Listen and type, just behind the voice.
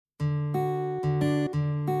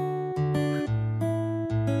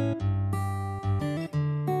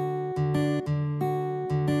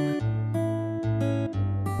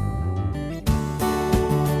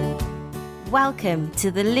Welcome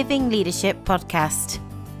to the Living Leadership Podcast,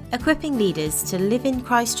 equipping leaders to live in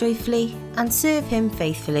Christ joyfully and serve Him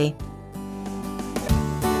faithfully.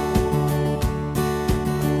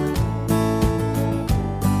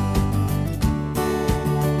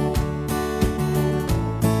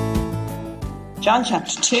 John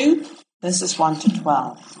chapter 2, verses 1 to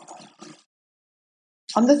 12.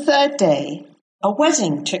 On the third day, a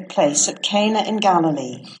wedding took place at Cana in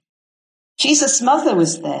Galilee. Jesus' mother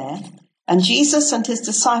was there, and Jesus and his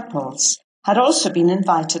disciples had also been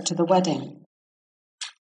invited to the wedding.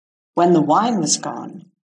 When the wine was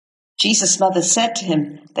gone, Jesus' mother said to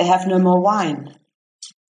him, "They have no more wine."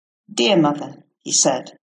 "Dear mother," he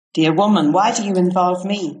said, "dear woman, why do you involve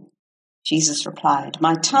me?" Jesus replied,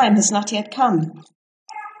 "My time has not yet come."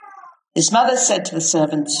 His mother said to the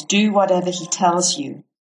servants, "Do whatever he tells you."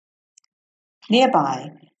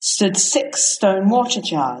 Nearby stood 6 stone water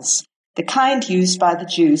jars, the kind used by the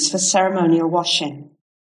Jews for ceremonial washing,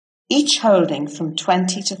 each holding from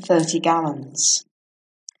 20 to 30 gallons.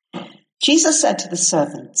 Jesus said to the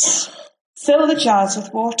servants, "Fill the jars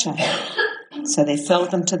with water." So they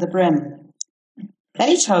filled them to the brim. Then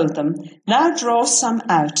he told them, "Now draw some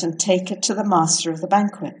out and take it to the master of the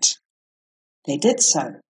banquet." They did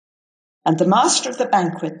so, and the master of the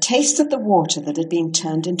banquet tasted the water that had been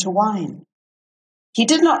turned into wine. He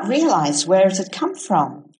did not realize where it had come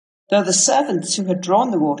from, though the servants who had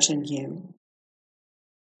drawn the water knew.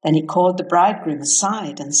 Then he called the bridegroom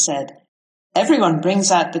aside and said, "Everyone brings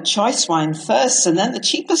out the choice wine first and then the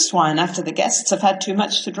cheapest wine after the guests have had too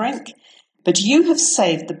much to drink. But you have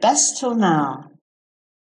saved the best till now."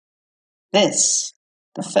 This,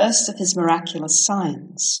 the first of his miraculous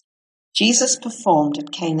signs, Jesus performed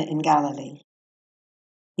at Cana in Galilee.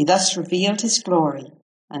 He thus revealed his glory,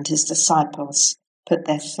 and his disciples put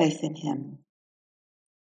their faith in him.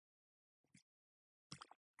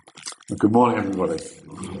 Good morning, everybody.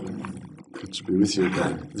 Good to be with you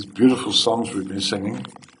again. These beautiful songs we've been singing,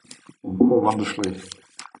 wonderfully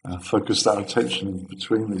focused our attention in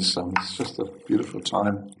between these songs. It's just a beautiful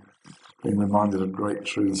time being reminded of great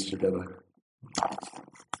truths together.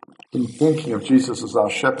 In thinking of Jesus as our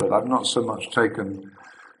shepherd, I've not so much taken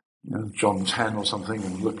John 10 or something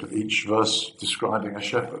and looked at each verse describing a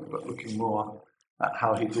shepherd, but looking more at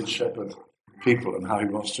how he did shepherd people and how he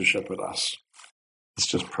wants to shepherd us. Let's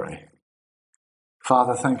just pray.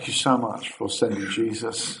 Father, thank you so much for sending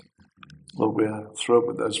Jesus. Lord, we're thrilled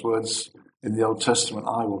with those words in the Old Testament,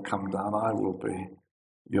 "I will come down, I will be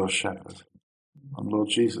your shepherd." And Lord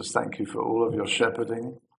Jesus, thank you for all of your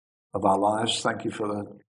shepherding of our lives. Thank you for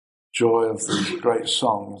the joy of these great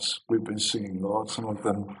songs we've been singing, Lord. Some of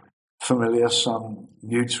them familiar, some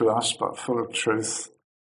new to us, but full of truth.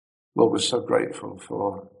 Lord, we're so grateful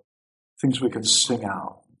for things we can sing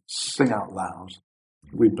out loud.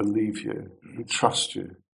 We believe you. We trust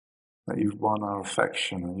you. That you've won our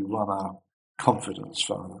affection and you've won our confidence,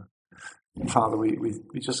 Father. And Father, we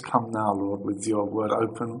just come now, Lord, with your word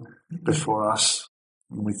open before us.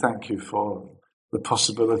 And we thank you for the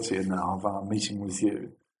possibility now of our meeting with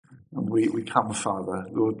you. And we come, Father,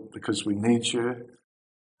 Lord, because we need you.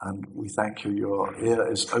 And we thank you. Your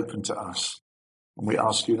ear is open to us. And we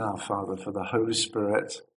ask you now, Father, for the Holy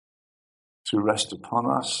Spirit to rest upon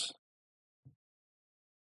us,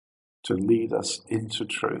 to lead us into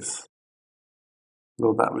truth.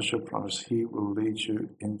 Lord, that was your promise. He will lead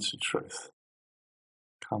you into truth.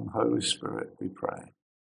 Come, Holy Spirit, we pray.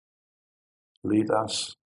 Lead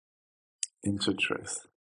us into truth.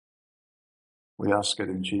 We ask it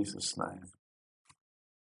in Jesus' name.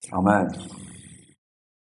 Amen.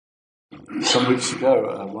 Some weeks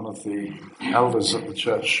ago, one of the elders at the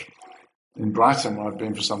church in Brighton, where I've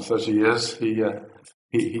been for some 30 years,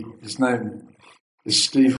 his name is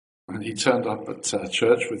Steve. And he turned up at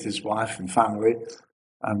church with his wife and family,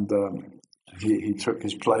 and he took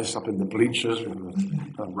his place up in the bleachers with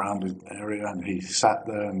a rounded area, and he sat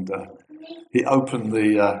there and he opened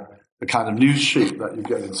the kind of news sheet that you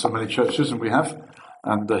get in so many churches, and we have.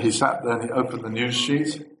 And he sat there and he opened the news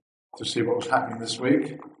sheet to see what was happening this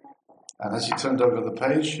week. And as he turned over the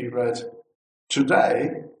page, he read,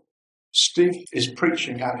 "Today, Steve is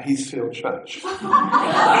preaching at Heathfield Church.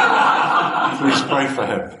 Please pray for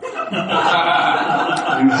him." He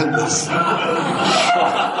had this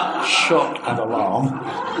shock and alarm,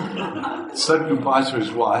 said goodbye to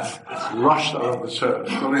his wife, rushed out of the church,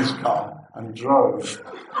 got in his car and drove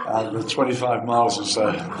the 25 miles or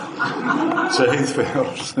so to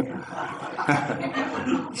Heathfield.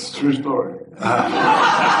 It's a true story.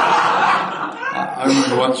 I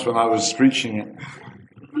remember once when I was preaching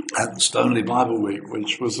at the Stoneleigh Bible Week,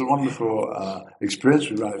 which was a wonderful experience.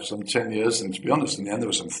 We ran it for some 10 years, and to be honest, in the end there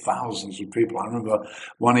were some thousands of people. I remember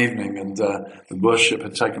one evening, and the worship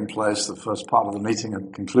had taken place, the first part of the meeting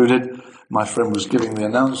had concluded, my friend was giving the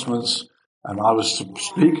announcements, and I was to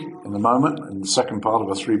speak in a moment, in the second part of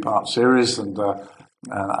a 3-part series, and I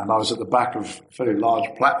was at the back of a very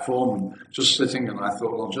large platform and just sitting, and I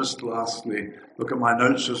thought, well, just lastly, look at my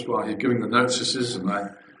notes just while you're giving the notices, and I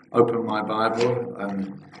opened my Bible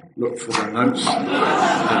and looked for the notes.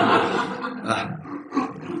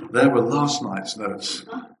 And, there were last night's notes,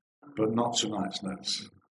 but not tonight's notes.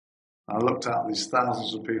 I looked out these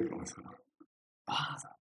thousands of people and thought, Father,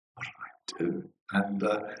 what do I do? And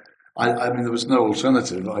I mean, there was no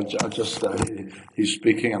alternative. I just he's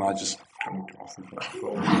speaking, and I just come off the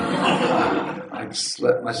platform. I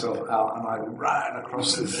let myself out, and I ran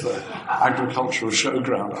across this agricultural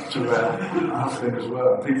showground up to where our things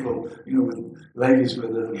were. People, with ladies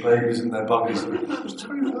with little babies in their buggies. It was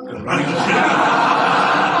Tony Logan running.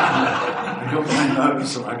 I got my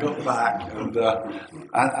notes, and I got back, and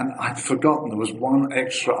I'd forgotten. There was one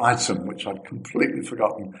extra item which I'd completely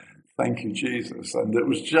forgotten. Thank you, Jesus. And it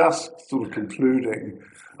was just sort of concluding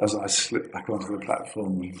as I slipped back onto the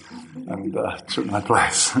platform and took my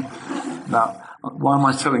place. Now, why am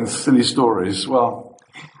I telling silly stories? Well,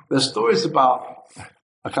 they're stories about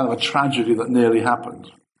a kind of a tragedy that nearly happened.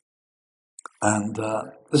 And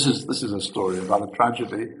this is a story about a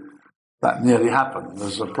tragedy that nearly happened.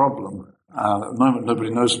 There's a problem. At the moment, nobody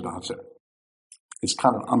knows about it. It's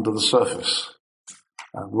kind of under the surface.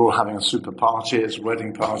 We're all having a super party, it's a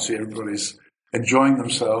wedding party, everybody's enjoying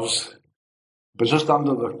themselves. But just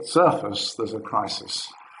under the surface, there's a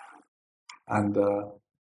crisis. And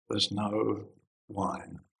there's no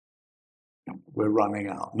wine. We're running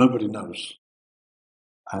out. Nobody knows.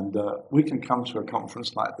 And we can come to a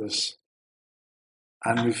conference like this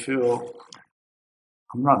and we feel,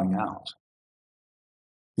 I'm running out.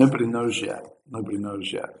 Nobody knows yet. Nobody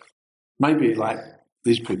knows yet. Maybe like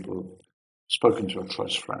these people, spoken to a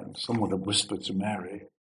close friend. Someone had whispered to Mary,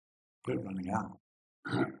 we're running out.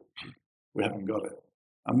 We haven't got it.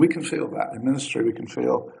 And we can feel that. In ministry, we can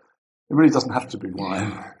feel it really doesn't have to be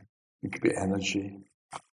wine. It could be energy.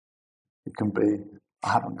 It can be, I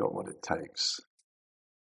haven't got what it takes.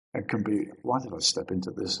 It can be, why did I step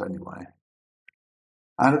into this anyway?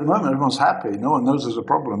 And at the moment, everyone's happy. No one knows there's a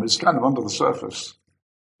problem. It's kind of under the surface.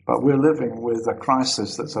 But we're living with a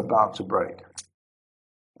crisis that's about to break.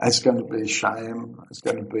 It's going to be shame. It's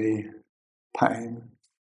going to be pain.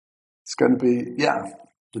 It's going to be,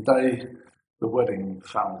 the day the wedding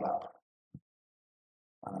fouled up.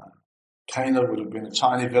 Cana would have been a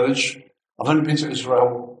tiny village. I've only been to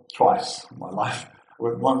Israel twice in my life. I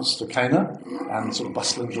went once to Cana, and sort of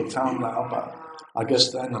bustling little town now, but I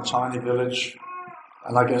guess then a tiny village.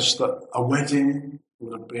 And I guess that a wedding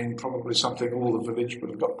would have been probably something all the village would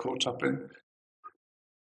have got caught up in.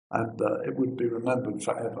 And it would be remembered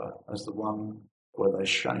forever as the one where they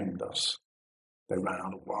shamed us. They ran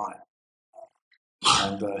out of wine.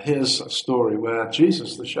 And here's a story where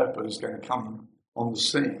Jesus, the shepherd, is going to come on the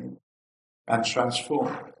scene and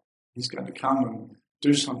transform. He's going to come and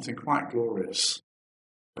do something quite glorious.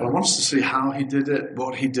 But I want us to see how he did it,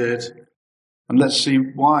 what he did, and let's see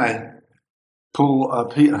why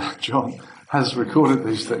Peter, John, has recorded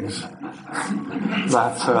these things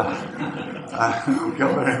that we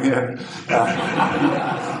got there in the end.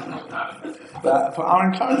 That for our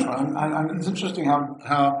encouragement. And it's interesting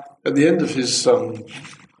how at the end of his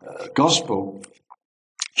gospel,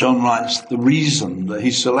 John writes the reason that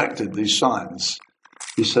he selected these signs.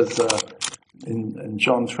 He said in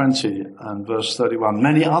John 20 and verse 31,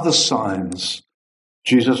 many other signs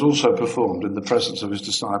Jesus also performed in the presence of his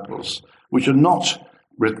disciples, which are not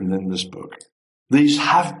written in this book. These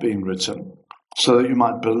have been written so that you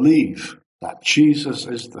might believe that Jesus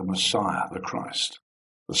is the Messiah, the Christ,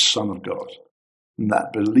 the Son of God, and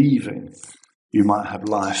that believing you might have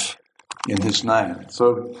life in his name.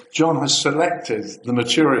 So John has selected the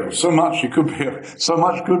material. So much could be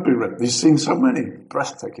written. He's seen so many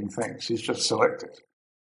breathtaking things. He's just selected.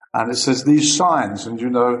 And it says these signs, and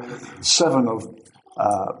 7 of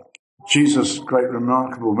Jesus' great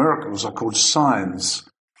remarkable miracles are called signs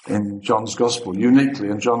in John's Gospel. Uniquely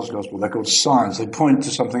in John's Gospel, they're called signs. They point to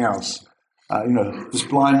something else. This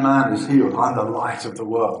blind man is healed. I'm the light of the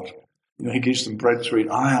world. He gives them bread to eat.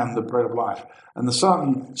 I am the bread of life. And the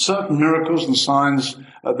certain miracles and signs,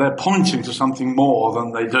 they're pointing to something more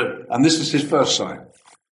than they do. And this is his first sign.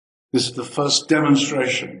 This is the first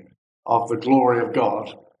demonstration of the glory of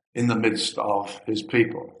God in the midst of his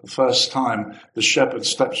people. The first time the shepherd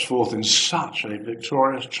steps forth in such a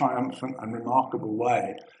victorious, triumphant and remarkable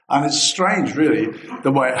way. And it's strange, really,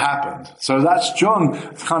 the way it happened. So that's John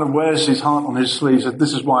kind of wears his heart on his sleeve. Said,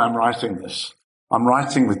 this is why I'm writing this. I'm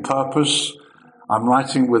writing with purpose. I'm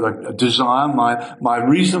writing with a desire. My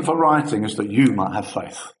reason for writing is that you might have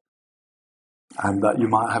faith. And that you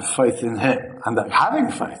might have faith in him. And that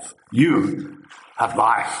having faith, you have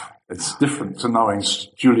life. It's different to knowing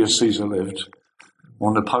Julius Caesar lived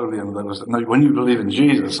or Napoleon. When you believe in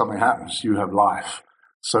Jesus, something happens. You have life.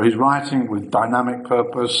 So he's writing with dynamic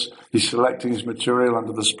purpose. He's selecting his material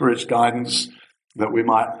under the Spirit's guidance that we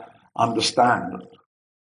might understand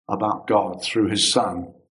about God through his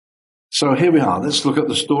Son. So here we are. Let's look at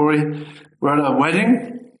the story. We're at a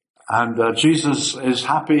wedding, and Jesus is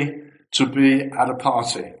happy to be at a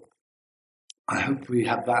party. I hope we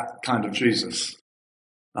have that kind of Jesus.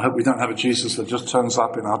 I hope we don't have a Jesus that just turns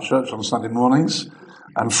up in our church on Sunday mornings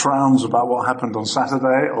and frowns about what happened on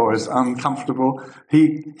Saturday or is uncomfortable.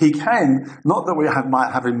 He came, not that we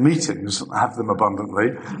might have in meetings, have them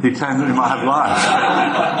abundantly. He came that we might have life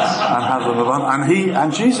and have them abundantly.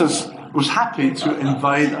 And Jesus was happy to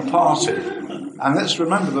invade a party. And let's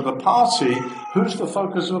remember that a party, who's the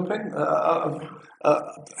focus of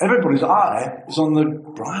everybody's eye is on the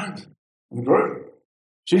bride and the groom.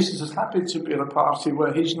 Jesus is happy to be at a party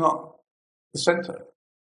where he's not the center.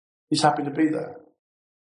 He's happy to be there.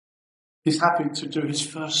 He's happy to do his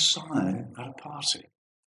first sign at a party.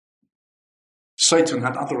 Satan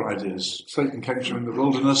had other ideas. Satan came to him in the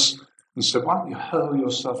wilderness and said, why don't you hurl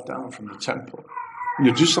yourself down from the temple? And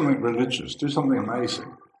you do something religious, do something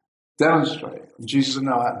amazing. Demonstrate. And Jesus said,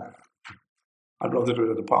 no, I'd rather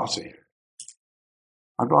do it at a party.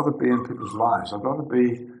 I'd rather be in people's lives. I'd rather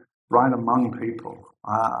be right among people.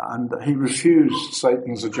 And he refused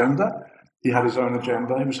Satan's agenda. He had his own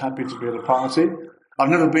agenda. He was happy to be at a party. I've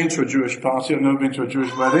never been to a Jewish party. I've never been to a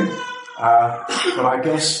Jewish wedding. But I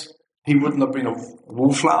guess he wouldn't have been a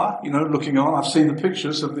wallflower, looking on. I've seen the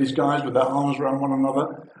pictures of these guys with their arms around one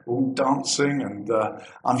another, all dancing. And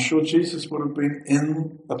I'm sure Jesus would have been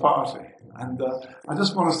in the party. And I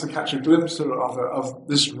just want us to catch a glimpse of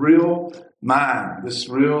this real man,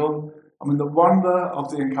 the wonder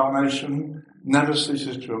of the incarnation never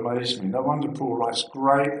ceases to amaze me. No wonder Paul writes,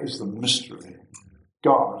 great is the mystery.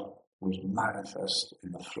 God was manifest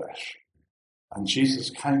in the flesh. And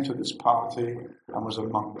Jesus came to this party and was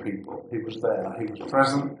among people. He was there. He was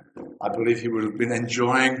present. I believe he would have been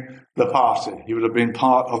enjoying the party. He would have been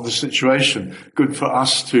part of the situation. Good for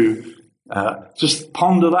us to just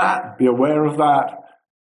ponder that, be aware of that.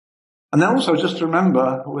 And then also just to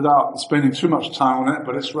remember, without spending too much time on it,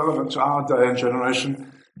 but it's relevant to our day and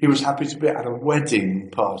generation, he was happy to be at a wedding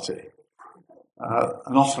party.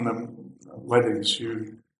 And often at weddings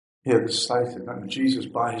you hear this stated, that Jesus,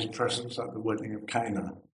 by his presence at the wedding of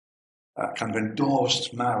Cana, kind of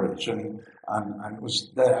endorsed marriage and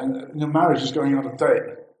was there. And marriage is going on a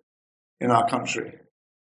date in our country.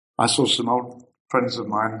 I saw some old friends of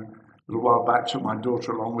mine a little while back, took my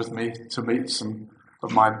daughter along with me to meet some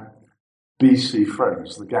of my BC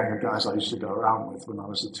friends, the gang of guys I used to go around with when I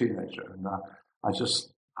was a teenager. And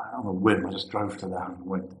on a whim, I just drove to them and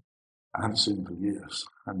went. I hadn't seen them for years.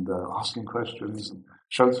 And asking questions and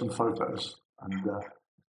showed some photos. And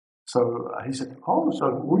so he said, oh,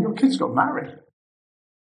 so all your kids got married?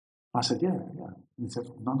 I said, yeah. And he said,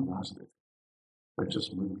 none of us did. They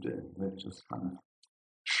just moved in. They just kind of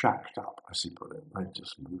shacked up, as he put it. They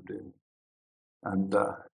just moved in. And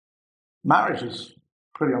marriage is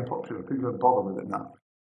pretty unpopular. People don't bother with it now.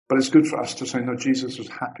 But it's good for us to say, no, Jesus was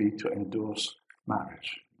happy to endorse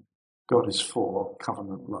marriage. God is for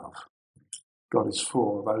covenant love. God is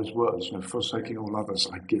for those words, forsaking all others,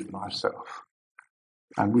 I give myself.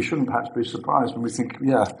 And we shouldn't perhaps be surprised when we think,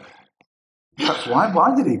 perhaps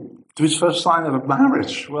why did he do his first sign of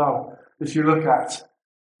marriage? Well, if you look at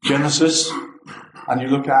Genesis and you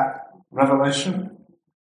look at Revelation,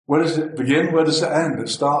 where does it begin? Where does it end? It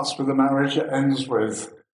starts with the marriage. It ends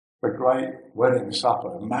with the great wedding supper,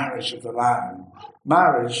 the marriage of the Lamb.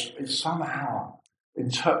 Marriage, it somehow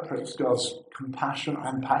interprets God's compassion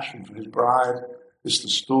and passion for his bride. It's the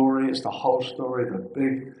story, it's the whole story, the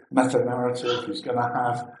big meta-narrative. He's going to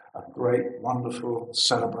have a great, wonderful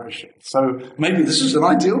celebration. So maybe this is an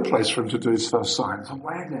ideal place for him to do his first sign. It's a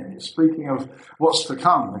wedding. It's speaking of what's to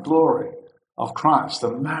come, the glory of Christ,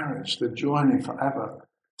 the marriage, the joining forever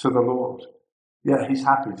to the Lord. Yeah, he's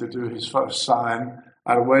happy to do his first sign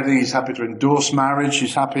at a wedding. He's happy to endorse marriage.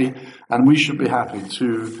 He's happy, and we should be happy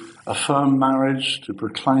to affirm marriage, to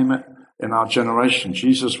proclaim it in our generation.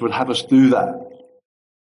 Jesus would have us do that.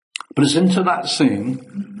 But it's into that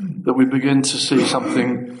scene that we begin to see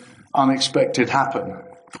something unexpected happen.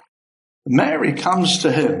 Mary comes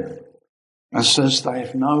to him and says,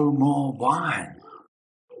 "They've no more wine."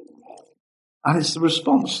 And it's the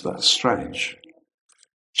response that's strange.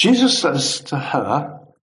 Jesus says to her,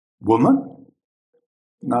 "Woman."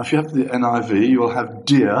 Now, if you have the NIV, you'll have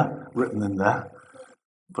 "dear" written in there.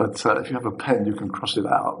 But if you have a pen, you can cross it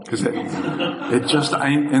out, because it just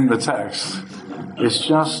ain't in the text. It's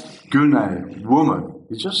just gune, woman.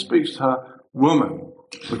 He just speaks to her, woman,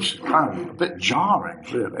 which is kind of a bit jarring,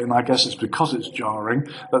 really. And I guess it's because it's jarring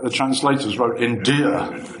that the translators wrote in "dear,"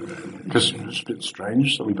 because it's a bit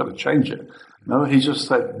strange, so we better change it. No, he just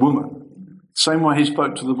said woman. Same way he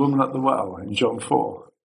spoke to the woman at the well in John 4.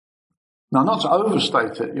 Now, not to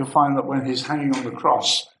overstate it, you'll find that when he's hanging on the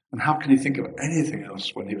cross, and how can he think of anything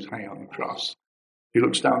else when he was hanging on the cross? He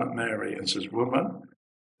looks down at Mary and says, "Woman,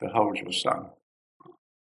 behold your son."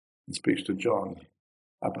 And speaks to John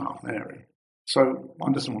about Mary. So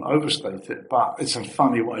one doesn't want to overstate it, but it's a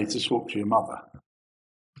funny way to talk to your mother.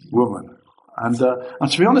 Woman. And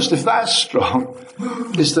to be honest, if that's strong,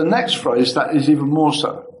 it's the next phrase that is even more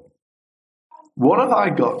so. What have I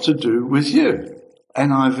got to do with you?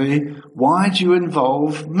 NIV, why do you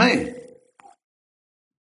involve me?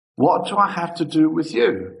 What do I have to do with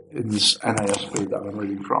you? In this NASB that I'm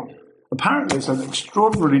reading from. Apparently it's an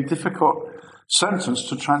extraordinarily difficult sentence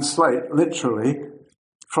to translate literally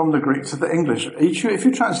from the Greek to the English. If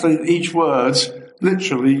you translate each word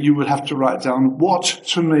literally, you would have to write down "what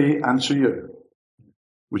to me and to you,"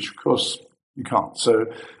 which of course you can't. So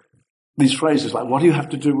these phrases like, "what do you have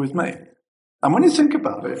to do with me?" And when you think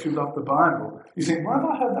about it, if you love the Bible, you think, why have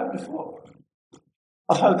I heard that before?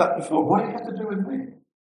 I've heard that before. What do you have to do with me?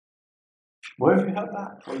 Where have you heard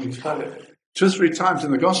that? Well, you've heard it 2 or 3 times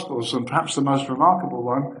in the Gospels, and perhaps the most remarkable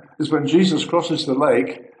one is when Jesus crosses the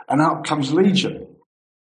lake and out comes Legion,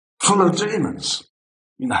 full of demons.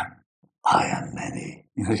 I am many.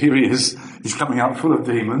 Here he is. He's coming out full of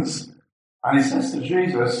demons. And he says to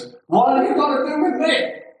Jesus, "What have you got to do with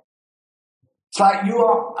me?" It's like, you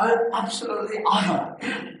are absolutely other.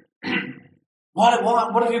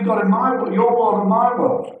 What have you got in my world, your world and my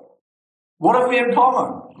world? What have we in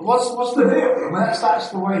common? What's the deal? And that's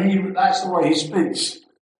the way he speaks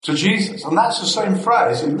to Jesus. And that's the same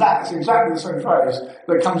phrase, and that's exactly the same phrase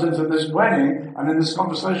that comes into this wedding and in this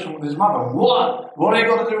conversation with his mother. What have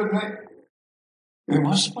you got to do with me?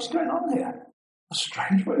 What's going on here? A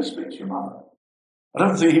strange way to speak to your mother. I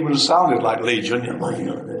don't think he would have sounded like Legion. What have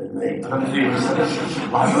you got to do with me? I don't think he would have said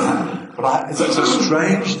like that. But it's a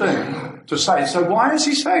strange thing to say. So why is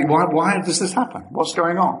he saying? Why does this happen? What's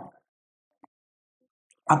going on?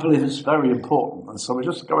 I believe it's very important. And so we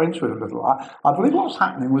just go into it a little. I believe what's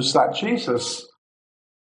happening was that Jesus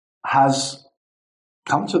has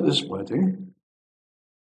come to this wedding.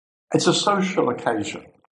 It's a social occasion.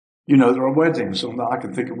 There are weddings, and I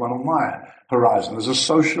can think of one on my horizon. There's a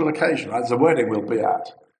social occasion. That's a wedding we'll be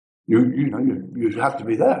at. You have to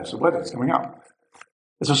be there. It's a wedding. It's coming up.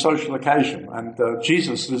 It's a social occasion, and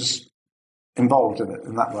Jesus is involved in it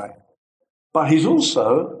in that way. But he's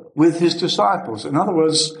also with his disciples. In other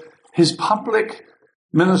words, his public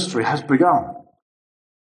ministry has begun.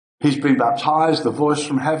 He's been baptized, the voice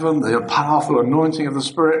from heaven, the powerful anointing of the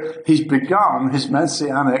Spirit. He's begun his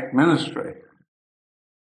messianic ministry.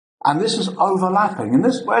 And this is overlapping. In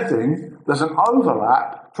this wedding, there's an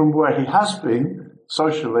overlap from where he has been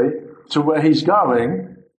socially to where he's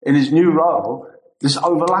going in his new role. This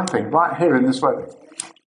overlapping right here in this wedding.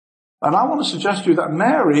 And I want to suggest to you that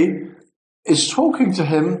Mary is talking to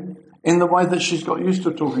him in the way that she's got used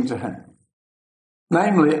to talking to him.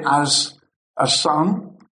 Namely, as a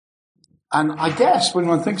son. And I guess when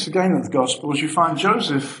one thinks again of the Gospels, you find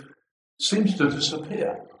Joseph seems to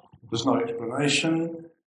disappear. There's no explanation.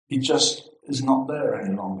 He just is not there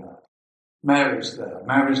any longer. Mary's there.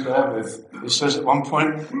 Mary's there with, it says at one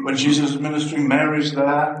point, when Jesus is ministering, Mary's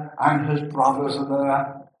there, and his brothers are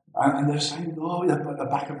there. And they're saying, oh, yeah, at the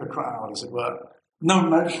back of the crowd, as it were. No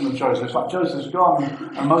mention of Joseph. It's like Joseph's gone,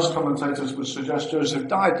 and most commentators would suggest Joseph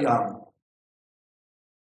died young.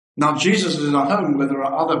 Now, Jesus is in a home where there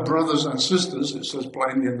are other brothers and sisters, it says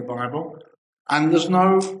plainly in the Bible, and there's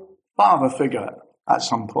no father figure at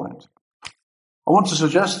some point. I want to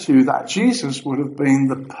suggest to you that Jesus would have been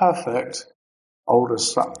the perfect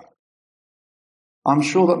oldest son. I'm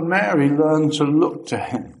sure that Mary learned to look to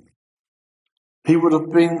him. He would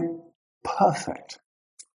have been perfect.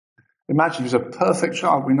 Imagine he was a perfect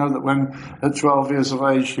child. We know that when at 12 years of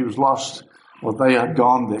age he was lost, or they had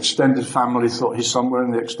gone, the extended family thought he's somewhere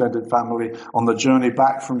in the extended family. On the journey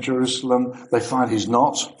back from Jerusalem, they find he's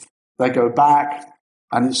not. They go back,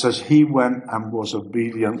 And it says he went and was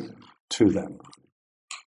obedient to them.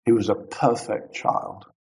 He was a perfect child.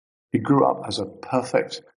 He grew up as a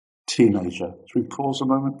perfect teenager. Should we pause a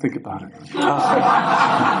moment? Think about it.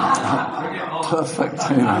 Perfect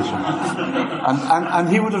teenager. And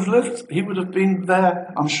he would have lived, he would have been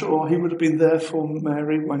there, I'm sure, he would have been there for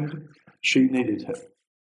Mary when she needed him.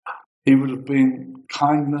 He would have been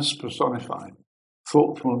kindness personified,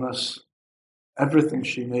 thoughtfulness, everything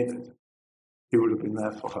she needed. He would have been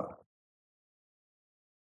there for her.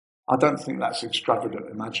 I don't think that's extravagant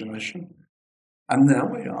imagination. And there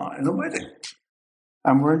we are in a wedding.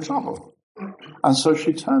 And we're in trouble. And so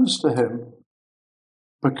she turns to him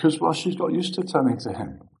because, well, she's got used to turning to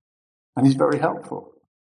him. And he's very helpful.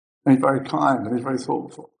 And he's very kind and he's very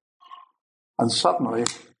thoughtful. And suddenly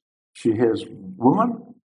she hears,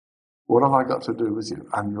 woman, what have I got to do with you?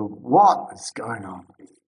 And what is going on?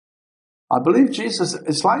 I believe Jesus,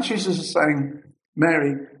 it's like Jesus is saying,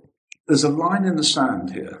 Mary, there's a line in the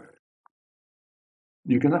sand here.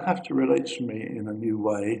 You're going to have to relate to me in a new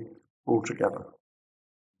way altogether.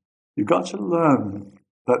 You've got to learn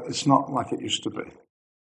that it's not like it used to be.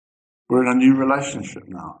 We're in a new relationship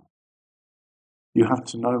now. You have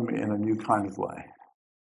to know me in a new kind of way.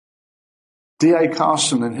 D.A.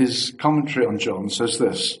 Carson, in his commentary on John, says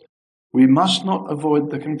this: we must not avoid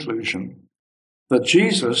the conclusion that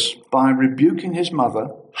Jesus, by rebuking his mother,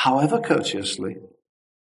 however courteously,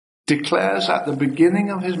 declares at the beginning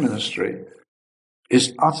of his ministry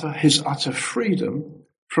his utter freedom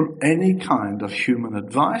from any kind of human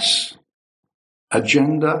advice,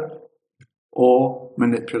 agenda, or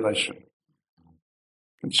manipulation.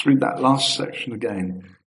 Let's read that last section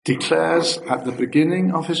again. Declares at the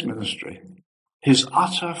beginning of his ministry his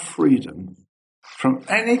utter freedom from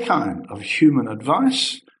any kind of human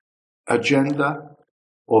advice, agenda,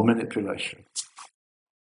 or manipulation.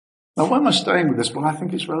 Now, why am I staying with this? Well, I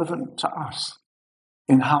think it's relevant to us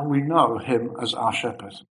in how we know him as our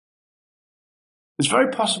shepherd. It's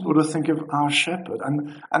very possible to think of our shepherd,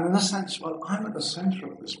 and in a sense, well, I'm at the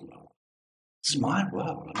center of this world. This is my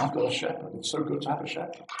world, and I've got a shepherd. It's so good to have a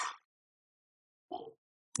shepherd.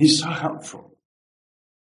 He's so helpful.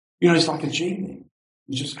 You know, he's like a genie.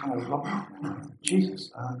 You just kind of love him.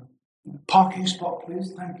 Jesus, parking spot,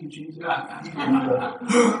 please. Thank you, Jesus.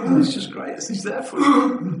 It's just great. He's there for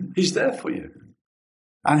you. He's there for you.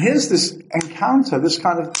 And here's this encounter, this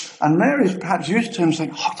kind of, and Mary's perhaps used to him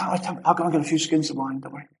saying, I'll go and get a few skins of wine,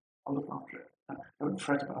 don't worry. I'll look after it. Don't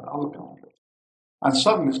fret about it, I'll look after it. And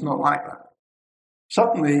suddenly it's not like that.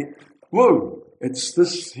 Suddenly, whoa, it's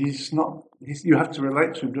this, you have to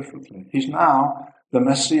relate to him differently. He's now the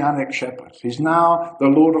messianic shepherd. He's now the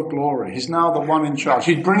Lord of glory. He's now the one in charge.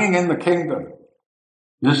 He's bringing in the kingdom.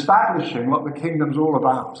 He's establishing what the kingdom's all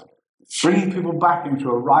about. Bringing people back into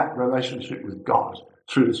a right relationship with God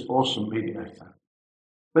through this awesome mediator.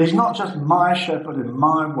 But he's not just my shepherd in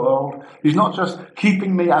my world. He's not just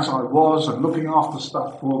keeping me as I was and looking after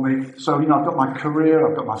stuff for me. So, I've got my career,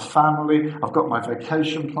 I've got my family, I've got my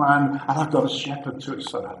vacation plan, and I've got a shepherd too.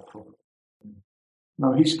 It's so helpful.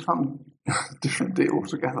 No, he's come a different deal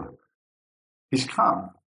altogether. He's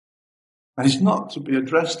come. And he's not to be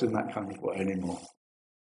addressed in that kind of way anymore.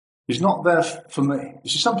 He's not there for me. You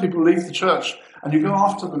see, some people leave the church and you go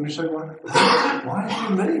after them and you say, well, why did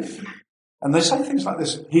you leave? And they say things like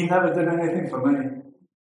this: he never did anything for me.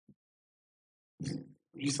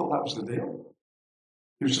 You thought that was the deal?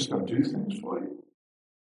 He was just going to do things for you.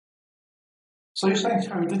 So you're saying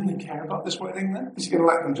to him, didn't he care about this wedding then? Is he going to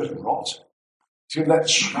let them just rot? Is he going to let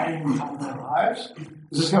shame come in their lives?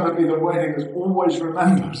 Is this going to be the wedding that's always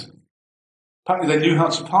remembered? Apparently they knew how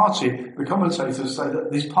to party. The commentators say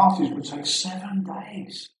that these parties would take 7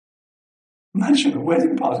 days. Imagine a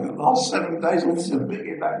wedding party that lasts 7 days. Well, this is a big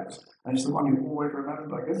event. And it's the one you always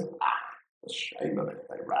remember. I guess, the shame of it.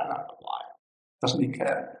 They ran out of life. Doesn't he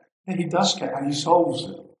care? Yeah, he does care, and he solves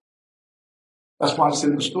it. That's why it's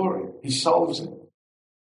in the story. He solves it.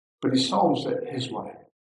 But he solves it his way.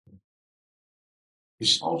 He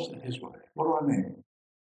solves it his way. What do I mean?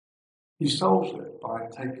 He solves it by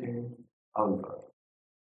taking over.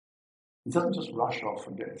 He doesn't just rush off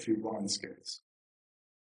and get a few wineskins.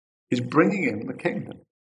 He's bringing in the kingdom.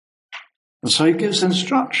 And so he gives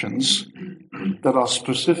instructions that are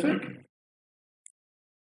specific,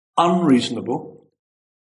 unreasonable,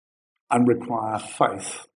 and require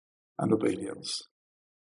faith and obedience.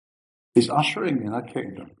 He's ushering in a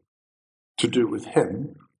kingdom to do with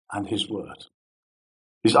him and his word.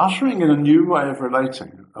 He's ushering in a new way of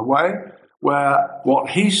relating, a way where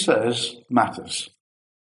what he says matters.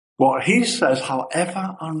 What he says,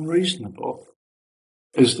 however unreasonable,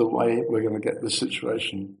 is the way we're going to get the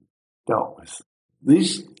situation dealt with.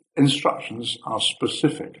 These instructions are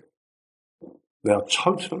specific. They are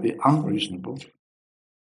totally unreasonable,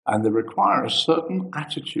 and they require a certain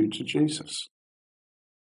attitude to Jesus.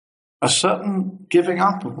 A certain giving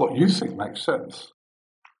up of what you think makes sense.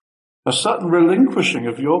 A certain relinquishing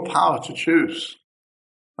of your power to choose.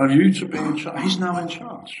 Of you to be in charge. He's now in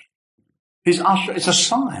charge. It's a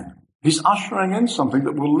sign. He's ushering in something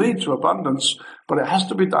that will lead to abundance, but it has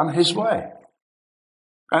to be done his way.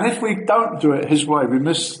 And if we don't do it his way, we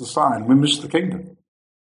miss the sign, we miss the kingdom.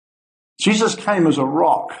 Jesus came as a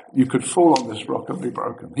rock. You could fall on this rock and be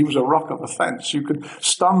broken. He was a rock of offense. You could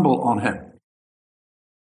stumble on him.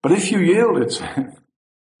 But if you yielded to him,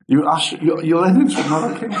 you're led into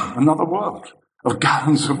another kingdom, another world of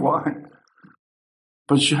gallons of wine.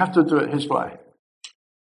 But you have to do it his way.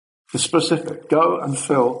 It's specific. Go and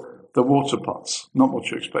fill the water pots, not what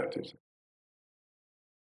you expected.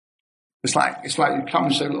 It's like you come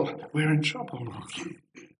and say, look, we're in trouble, Lord.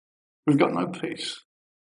 We've got no peace.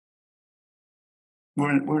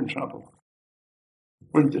 We're in trouble.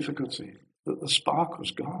 We're in difficulty. The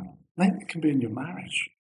sparkle's gone. Maybe it can be in your marriage.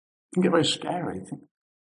 It can get very scary. You think,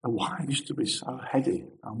 oh, why used to be so heady?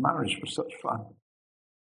 Our marriage was such fun.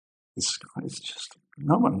 It's just,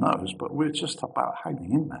 no one knows, but we're just about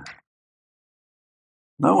hanging in there.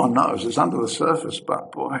 No one knows. It's under the surface,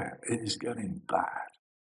 but boy, it is getting bad.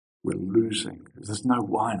 We're losing. There's no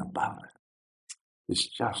wine about it. It's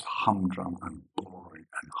just humdrum and boring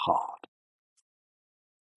and hard.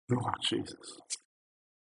 Lord Jesus.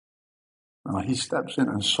 Now, he steps in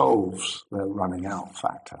and solves their running out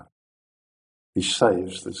factor. He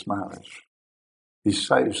saves this marriage. He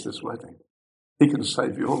saves this wedding. He can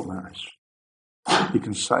save your marriage. He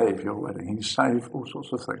can save your wedding. He can save all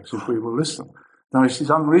sorts of things if we will listen. Now, it's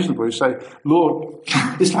unreasonable. You say, Lord,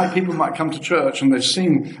 it's like people might come to church and they've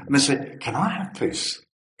seen, and they say, can I have peace?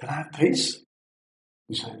 Can I have peace?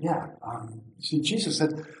 You say, yeah. See, Jesus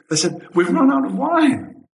said, they said, we've run out of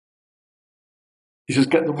wine. He says,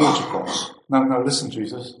 get the water pots. No, listen,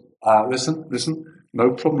 Jesus. Listen.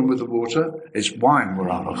 No problem with the water. It's wine we're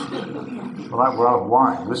out of. All right, we're out of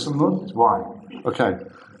wine. Listen, Lord, it's wine. Okay.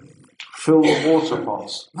 Fill the water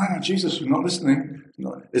pots. No, Jesus, you're not listening.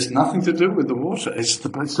 No, it's nothing to do with the water. It's to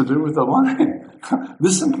do with the wine.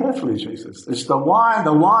 Listen carefully, Jesus. It's the wine.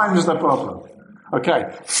 The wine is the problem.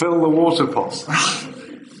 Okay, fill the water pots.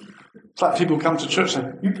 It's like people come to church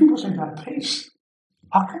and say, you people seem to have peace.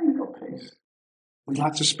 How come you've got peace? We'd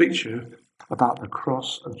like to speak to you about the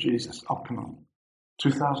cross of Jesus. Oh, come on.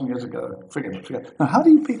 2,000 years ago. Forget. Now, how do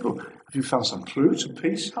you people, have you found some clue to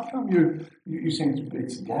peace? How come you seem to be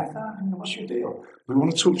together? What's your deal? We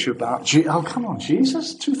want to talk to you about, oh, come on,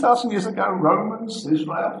 Jesus? 2,000 years ago, Romans,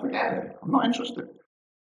 Israel, forget it. I'm not interested.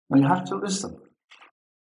 Now, you have to listen.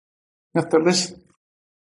 You have to listen.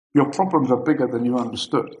 Your problems are bigger than you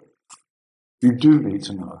understood. You do need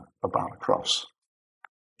to know about the cross.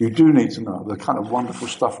 You do need to know the kind of wonderful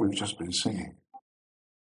stuff we've just been singing.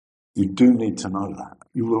 You do need to know that.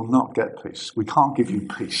 You will not get peace. We can't give you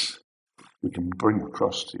peace. We can bring a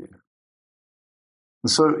cross to you. And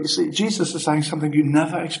so, you see, Jesus is saying something you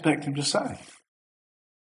never expect him to say.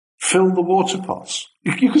 Fill the water pots.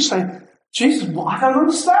 You could say, Jesus, I don't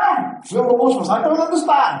understand. Fill the water pots. I don't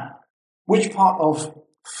understand. Which part of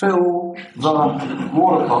fill the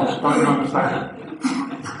water pots don't you understand?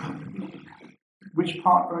 Which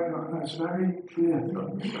part don't you understand? It's very clear to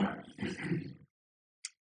understand.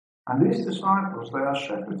 And these disciples, they are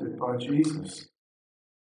shepherded by Jesus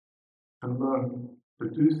to learn to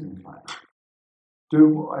do things like that. Do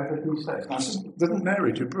whatever he says. Now, didn't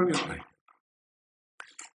Mary do brilliantly?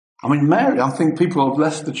 I mean, Mary, I think people have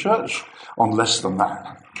left the church on less than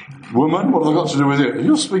that. Woman, what have I got to do with you?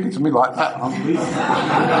 You're speaking to me like that.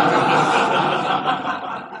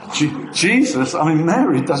 Jesus, I mean,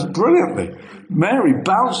 Mary does brilliantly. Mary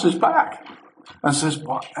bounces back and says,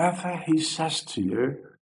 whatever he says to you,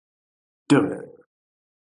 do it.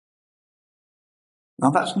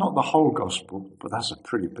 Now, that's not the whole gospel, but that's a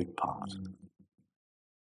pretty big part.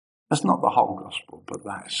 That's not the whole gospel, but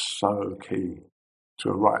that is so key to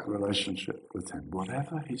a right relationship with him.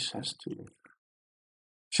 Whatever he says to you.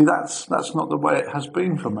 See, that's not the way it has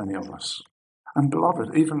been for many of us. And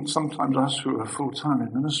beloved, even sometimes us who are full-time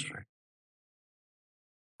in ministry.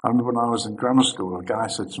 I remember when I was in grammar school, a guy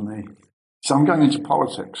said to me, so I'm going into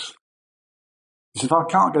politics. He said, if I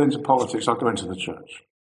can't get into politics, I'll go into the church.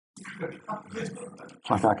 It's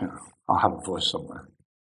like I'll have a voice somewhere.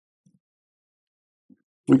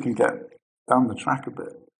 We can get down the track a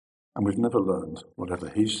bit, and we've never learned whatever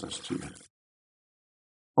he says to you.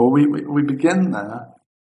 Or we begin there,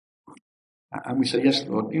 And we say, yes,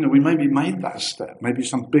 Lord, we maybe made that step. Maybe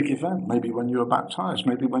some big event. Maybe when you were baptized.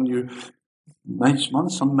 Maybe when you made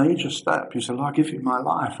some major step. You say, Lord, I give you my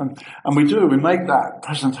life. And we do. We make that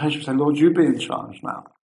presentation. We say, Lord, you be in charge now.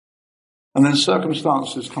 And then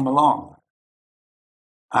circumstances come along.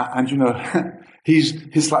 And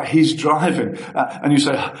he's like, he's driving. And you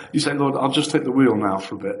say, Lord, I'll just take the wheel now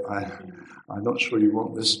for a bit. I'm not sure you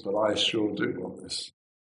want this, but I sure do want this.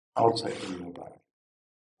 I'll take the wheel back.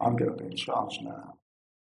 I'm going to be in charge now.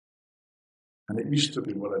 And it used to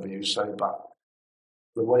be whatever you say, but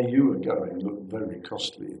the way you were going looked very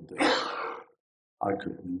costly indeed. I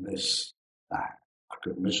could miss that. I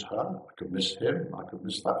could miss her. I could miss him. I could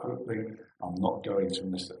miss that whole thing. I'm not going to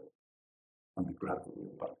miss it. And we grab the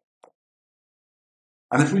wheel back.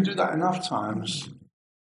 And if we do that enough times,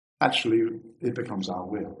 actually, it becomes our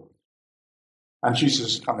will. And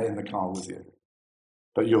Jesus is kind of in the car with you,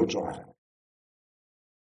 but you're driving.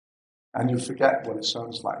 And you forget what it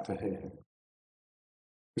sounds like to hear him.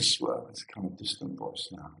 It's a kind of distant voice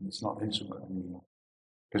now, and it's not intimate anymore.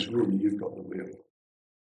 Because really, you've got the wheel.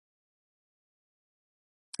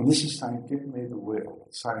 And this is saying, give me the wheel.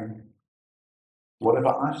 It's saying, whatever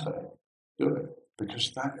I say, do it.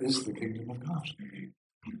 Because that is the kingdom of God.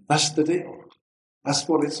 That's the deal. That's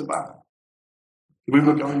what it's about. We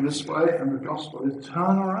were going this way, and the gospel is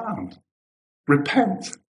turn around.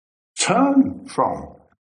 Repent. Turn from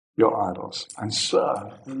your idols and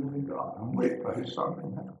serve the living God and wait for his Son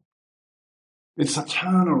in heaven. It's a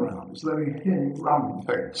turnaround. It's letting him run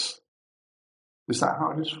things. Is that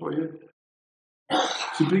how it is for you?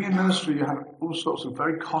 See, being in ministry, you have all sorts of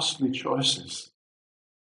very costly choices.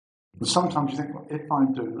 And sometimes you think, well, if I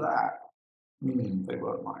do that, they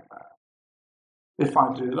won't like that. If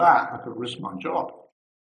I do that, I could risk my job.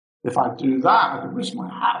 If I do that, I could risk my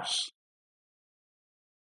house.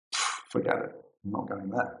 Forget it. I'm not going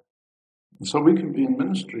there. And so we can be in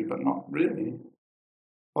ministry, but not really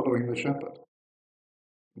following the shepherd.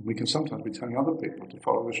 We can sometimes be telling other people to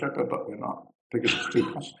follow the shepherd, but we're not, because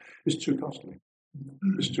it's too costly.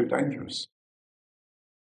 It's too dangerous.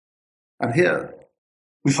 And here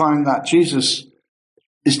we find that Jesus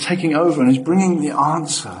is taking over and he's bringing the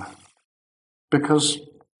answer because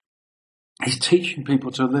he's teaching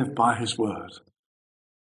people to live by his word.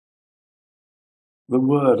 The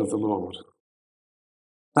word of the Lord.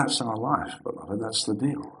 That's our life, beloved. That's the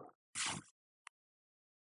deal.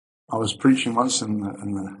 I was preaching once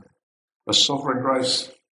in a Sovereign Grace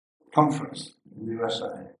conference in the USA.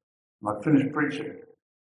 And I finished preaching.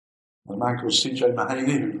 A man called C.J.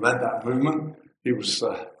 Mahaney, who led that movement, he was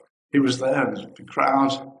there, and there's a big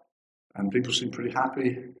crowd, and people seemed pretty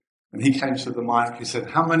happy. And he came to the mic. He said,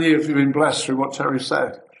 "How many of you have been blessed through what Terry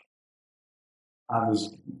said?" I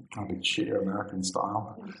was kind of cheer American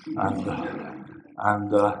style,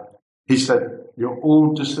 and he said, "You're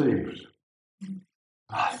all deceived."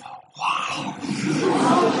 I thought, wow,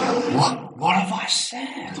 what have I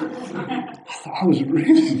said? I was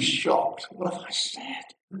really shocked. What have I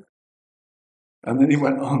said? And then he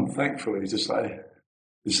went on, thankfully, to say,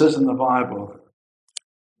 it says in the Bible,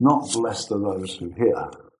 not blessed are those who hear,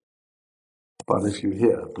 but if you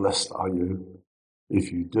hear, blessed are you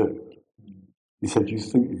if you do. He said, you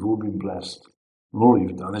think you've all been blessed, and all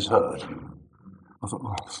you've done is heard. I thought,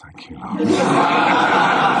 oh, thank you, Lord.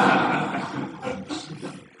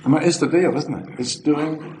 And that is the deal, isn't it? It's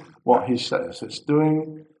doing what he says. It's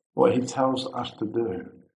doing what he tells us to do.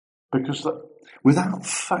 Because without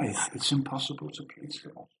faith, it's impossible to please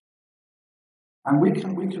God. And we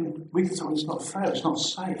can say, well, it's not fair, it's not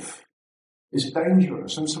safe. It's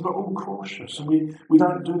dangerous. And so we're all cautious. And we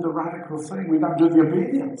don't do the radical thing. We don't do the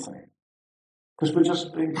obedient thing. Because we're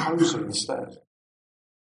just being cozy instead.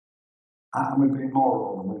 And we're being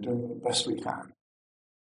moral and we're doing the best we can.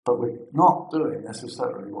 But we're not doing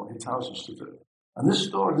necessarily what he tells us to do. And this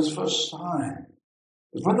story, this first sign,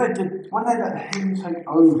 is when they let him take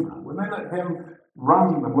over, when they let him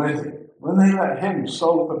run the wedding, when they let him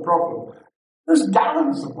solve the problem, there's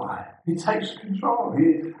gallons of wine. He takes control.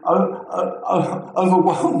 He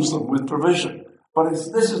overwhelms them with provision. But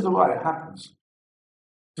this is the way it happens.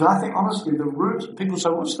 So I think, honestly, the root, people say,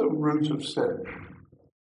 what's the root of sin?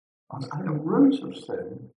 I think the root of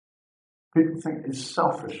sin, people think, is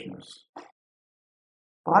selfishness.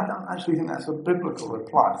 But I don't actually think that's a biblical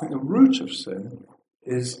reply. I think the root of sin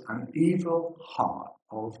is an evil heart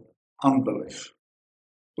of unbelief.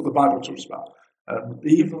 What the Bible talks about. An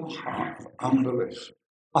evil heart of unbelief.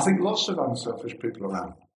 I think lots of unselfish people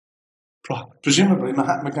around. Presumably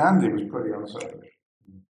Mahatma Gandhi was pretty unselfish.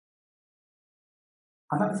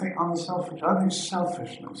 I don't think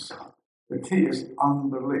selfishness The key is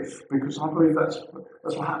unbelief, because I believe that's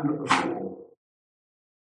what happened at the fall.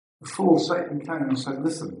 The fall, Satan came and said,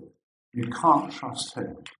 listen, you can't trust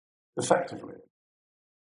him effectively.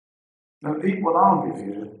 Now, eat what I'll give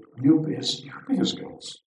you, and you'll be as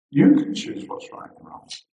gods. You can choose what's right and wrong.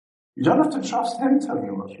 You don't have to trust him telling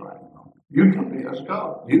you what's right and wrong. You can be as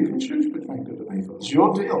God. You can choose between good and evil. It's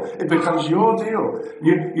your deal. It becomes your deal.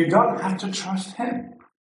 You don't have to trust him.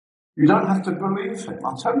 You don't have to believe him.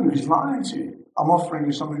 I'm telling you, he's lying to you. I'm offering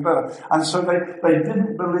you something better. And so they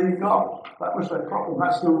didn't believe God. That was their problem.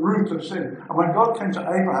 That's the root of sin. And when God came to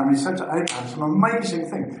Abraham, he said to Abraham some amazing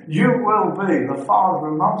thing. You will be the father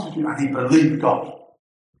of a multitude. And he believed God.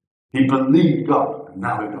 He believed God. And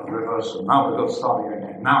now we've got a reversal. Now we've got to start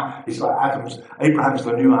again. Now he's like Abraham's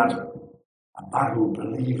the new Adam. And man will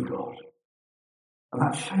believe God. And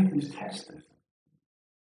that faith is tested.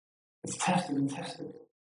 It's tested and tested.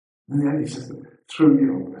 And in the end, he says that through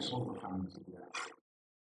you, I'll bless all the families of the earth.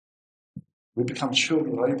 We become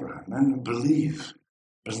children of Abraham. Then believe.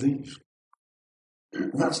 Believe.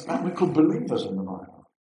 And that's what we call believers in the Bible.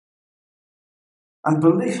 And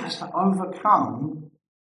belief has to overcome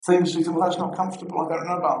things you think, well, that's not comfortable, I don't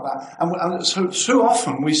know about that. And so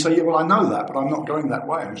often we say, yeah, well, I know that, but I'm not going that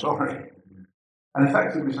way, I'm sorry. And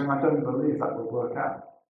effectively saying, I don't believe that will work out.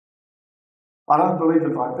 I don't believe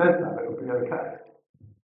if I did that, it would be okay.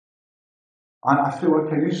 And I feel,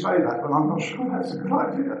 okay, you say that, but I'm not sure that's a good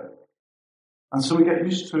idea. And so we get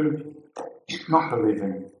used to not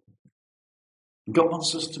believing. God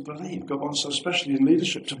wants us to believe. God wants us, especially in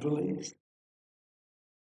leadership, to believe.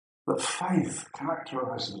 But faith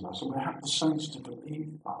characterizes us, and we have the saints to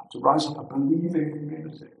believe that, to rise up a believing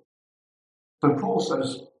community. So Paul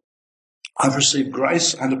says, I've received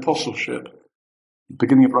grace and apostleship,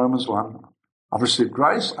 beginning of Romans 1. I've received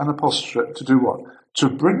grace and apostleship to do what? To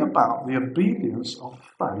bring about the obedience of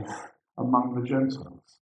faith among the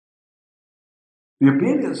Gentiles. The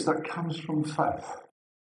obedience that comes from faith.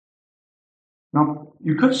 Now,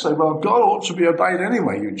 you could say, well, God ought to be obeyed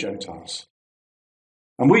anyway, you Gentiles.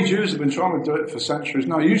 And we Jews have been trying to do it for centuries.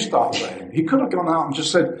 No, you start obeying. He could have gone out and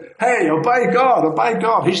just said, hey, obey God, obey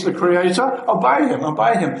God. He's the creator. Obey him,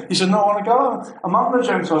 obey him. He said, no, I want to go among the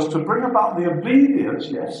Gentiles to bring about the obedience,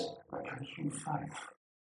 yes, that comes from faith.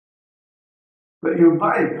 That you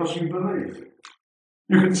obey because you believe.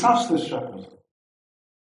 You can trust this shepherd.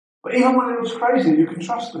 But even when it was crazy, you can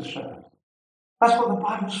trust this shepherd. That's what the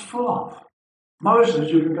Bible's full of.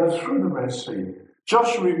 Moses, you can go through the Red Sea.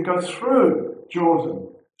 Joshua, you can go through Jordan.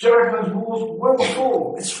 Jericho's walls will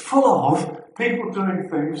fall. It's full of people doing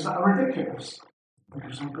things that are ridiculous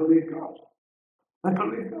because they believe God. They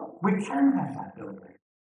believe God. We can have that building.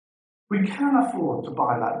 We can afford to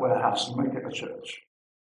buy that warehouse and make it a church.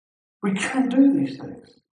 We can do these things.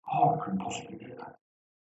 Oh, I couldn't possibly do that.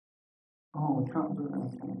 Oh, we can't do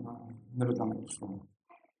anything. Never done it before.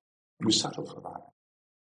 We settle for that.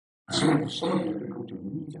 Some of you have been called to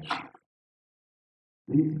leadership.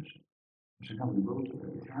 Leadership. We should come, we will do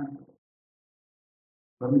it, we can.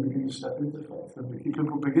 When we begin to step into faith, then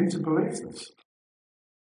people begin to believe this.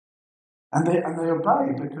 And they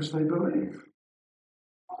obey because they believe.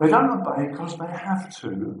 They don't obey because they have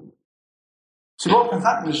to. See, what can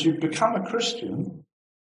happen is you become a Christian,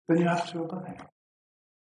 then you have to obey.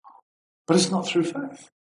 But it's not through faith.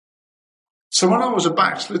 So when I was a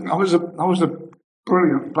backslidden, I was a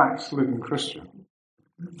brilliant backslidden Christian.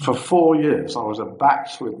 For 4 years, I was a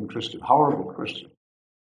backslidden Christian, horrible Christian.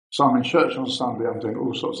 So I'm in church on Sunday, I'm doing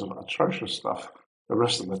all sorts of atrocious stuff the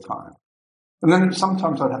rest of the time. And then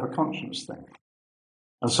sometimes I'd have a conscience thing.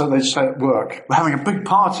 And so they'd say at work, we're having a big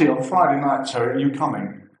party on Friday night, Terry, are you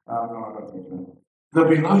coming? No, I don't think so. There'll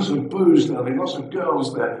be loads of booze, there'll be lots of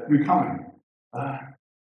girls there, are you coming? No,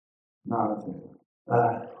 I don't think so.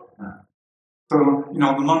 No. So, on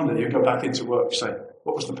the Monday, you go back into work, you say,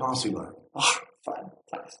 what was the party like? Oh,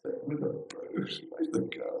 fantastic, with the booze, with the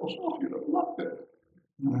girls, oh, you'd have loved it.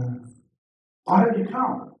 No. Why don't you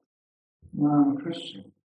come? No, I'm a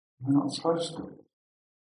Christian. We're not supposed to.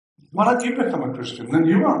 Why don't you become a Christian? Then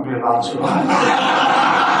you won't be allowed to.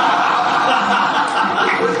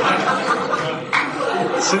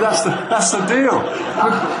 See, that's the deal.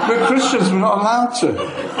 We're Christians, we're not allowed to.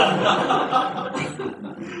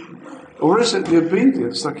 Or is it the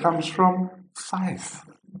obedience that comes from faith?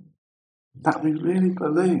 That we really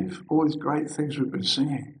believe all these great things we've been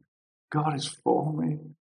singing. God is for me.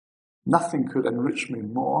 Nothing could enrich me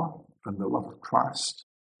more than the love of Christ,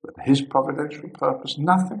 than his providential purpose.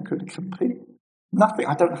 Nothing could compete. Nothing.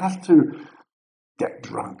 I don't have to get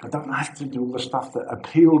drunk. I don't have to do all the stuff that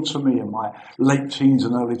appealed to me in my late teens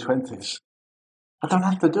and early 20s. I don't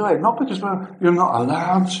have to do it. Not because you're not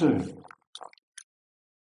allowed to.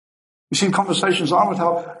 You see, conversations I would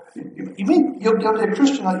have, you mean you're going to be a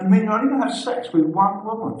Christian? You mean you're only going to have sex with one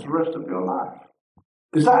woman for the rest of your life?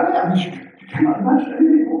 Is that it? I mean, you cannot imagine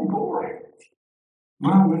anything more boring.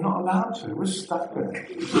 Well, we're not allowed to. We're stuck with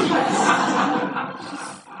it.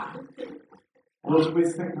 Or do we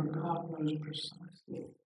think that God knows precisely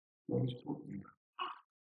what He's talking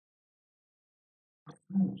about?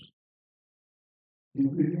 He knows. He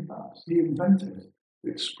really does. He invented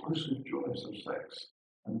the explosive joys of sex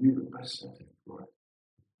and knew the best setting for it.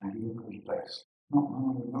 And He knows best. Not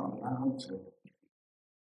we're not allowed to.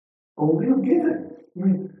 Or real giving.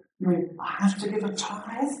 You mean I have to give a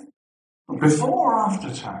tithe? Before or after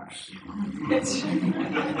tax?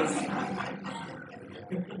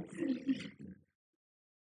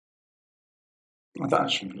 I don't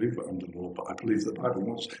actually believe we're under law, but I believe the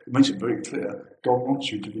Bible makes it very clear God wants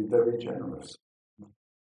you to be very generous.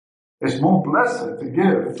 It's more blessed to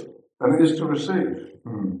give than it is to receive.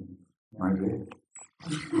 Maybe.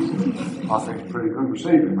 I think it's pretty good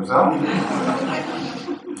receiving myself.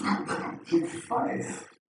 See, faith.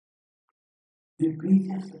 The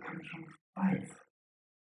obedience that comes from faith.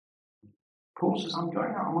 Paul says, I'm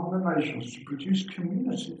going out among the nations to produce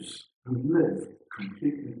communities who live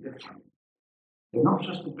completely different. They're not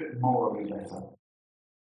just a bit morally better,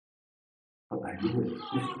 but they live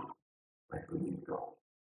different. They believe God.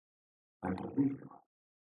 They believe God.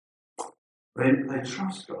 They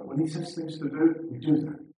trust God. When He says things to do, we do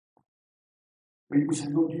them. We say,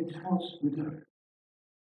 Lord, you tell us, we do it.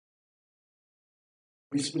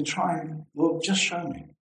 We've been trying, Lord, just show me.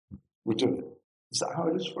 We do it. Is that how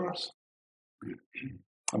it is for us?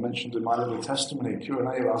 I mentioned in my little testimony Q&A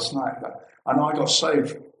last night that I know I got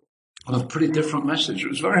saved on a pretty different message. It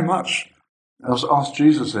was very much, I was asked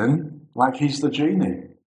Jesus in like He's the genie.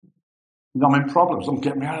 I'm in problems. Don't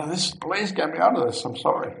get me out of this. Please get me out of this. I'm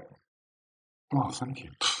sorry. Oh, thank you.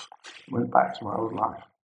 Went back to my old life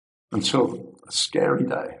until a scary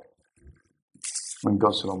day when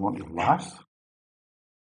God said, I want your life.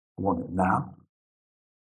 I want it now.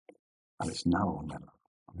 And it's now or never.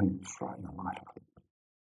 I mean, frightened the life of it.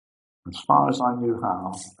 As far as I knew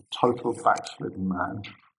how, a total backslidden man,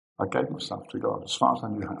 I gave myself to God. As far as I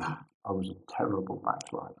knew how, I was a terrible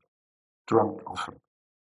backslider. Drunk often.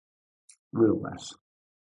 Real mess.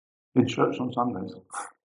 In church on Sundays,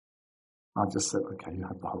 I just said, okay, you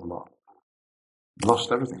have the whole lot. I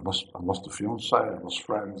lost everything. I lost a fiancé, I lost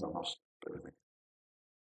friends, I lost everything.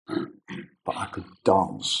 But I could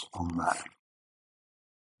dance on that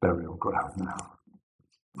burial ground now.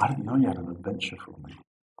 I didn't know He had an adventure for me.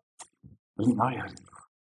 I didn't know He had.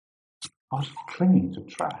 I was clinging to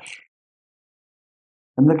trash.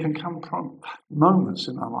 And there can come moments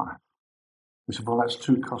in our life. We say, well, that's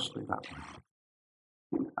too costly, that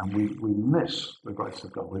way. And we miss the grace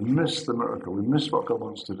of God. We miss the miracle. We miss what God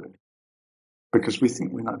wants to do. Because we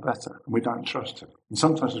think we know better. And we don't trust Him. And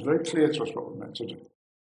sometimes it's very clear to us what we're meant to do.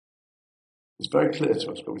 It's very clear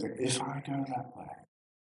to us, but we think, if I go that way.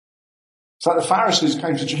 It's like the Pharisees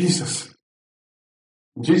came to Jesus.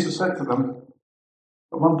 And Jesus said to them,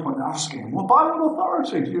 at one point asking Him, well, by what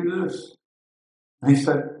authority do you do this? And He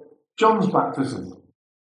said, John's baptism.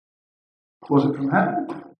 Was it from heaven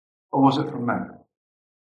or was it from men?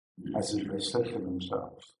 As if they said to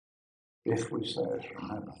themselves, if we say it's from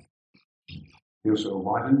heaven. He'll say, well,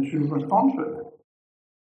 why didn't you respond to it?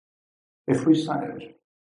 If we say it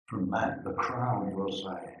from men, the crowd will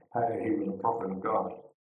say, hey, he was a prophet of God.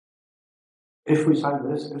 If we say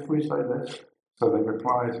this, so they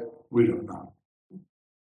replied, we don't know.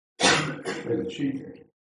 They were cheating.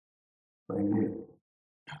 They knew.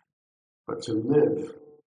 But to live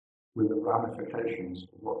with the ramifications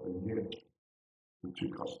of what they knew was too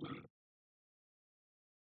costly.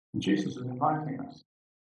 And Jesus is inviting us.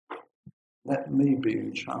 Let me be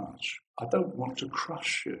in charge. I don't want to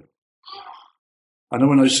crush you. I know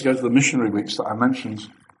when I used to go to the missionary weeks that I mentioned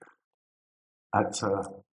at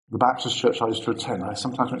the Baptist church I used to attend, I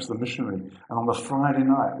sometimes went to the missionary, and on the Friday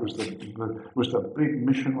night was the big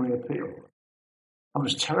missionary appeal. It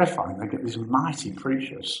was terrifying. They get these mighty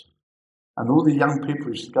preachers. And all the young people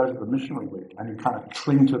used to go to the missionary week, and you kind of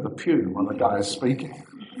cling to the pew when the guy is speaking.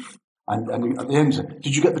 And you, at the end, say,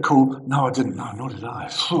 did you get the call? No, I didn't. No, nor did I.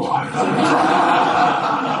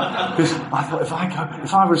 Because I thought,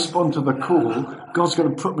 if I respond to the call, God's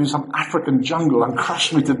going to put me in some African jungle and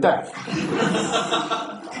crush me to death.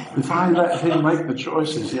 If I let Him make the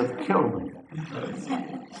choices, He'll kill me.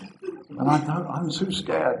 And I'm too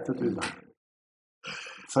scared to do that.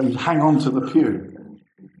 So you hang on to the pew.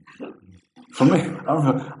 For me, I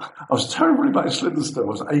remember, I was terribly backslidden still. I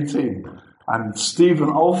was 18. And Stephen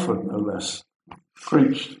Alford, no less,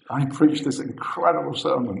 preached this incredible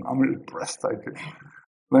sermon. I mean, it was breathtaking.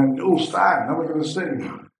 Then all stand, now we're going to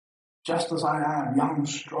sing. Just as I am, young,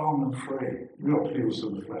 strong and free. You know, people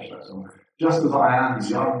sort of flesh that somewhere. Just as I am,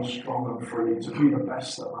 young, strong and free, to be the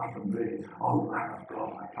best that I can be. Oh, Lamb of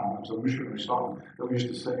God, I come. It's a missionary song that we used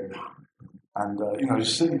to sing. And,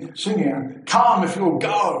 singing, and come if you'll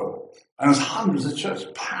go. And there's hundreds of churches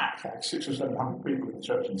packed, like 600 or 700 people in the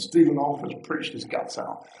church. And Stephen Alford's preached his guts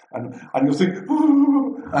out. And you'll think,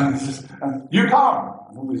 ooh, and you come.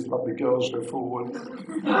 And all these lovely girls go forward. And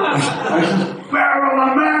he says, where are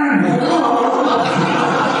the men?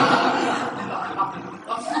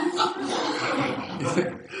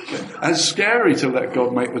 And it's scary to let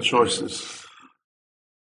God make the choices.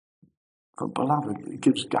 But beloved, He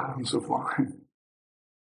gives gallons of wine.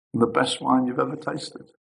 And the best wine you've ever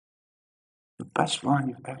tasted. The best wine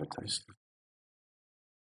you've ever tasted.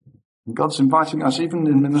 And God's inviting us, even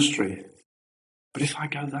in ministry. But if I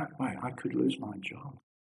go that way, I could lose my job.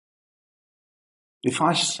 If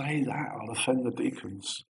I say that, I'll offend the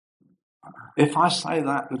deacons. If I say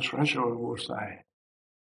that, the treasurer will say,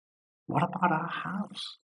 what about our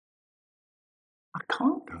house? I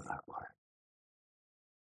can't go that way.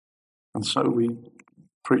 And so we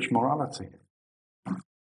preach morality.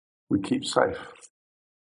 We keep safe.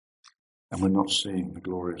 And we're not seeing the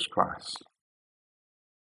glorious Christ.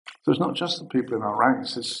 So it's not just the people in our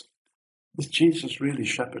ranks, is Jesus really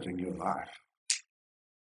shepherding your life?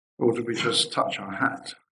 Or do we just touch our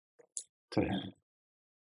hat to Him?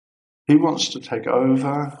 He wants to take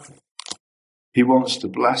over. He wants to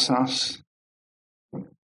bless us.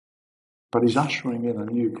 But He's ushering in a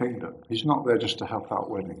new kingdom. He's not there just to help out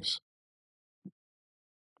weddings.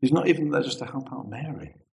 He's not even there just to help out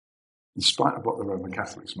Mary, in spite of what the Roman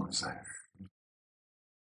Catholics might say.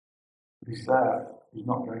 He's there. He's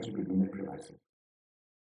not going to be manipulated.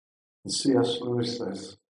 And C.S. Lewis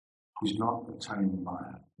says, He's not a tame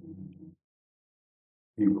lion.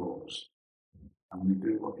 He roars. And we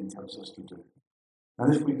do what He tells us to do.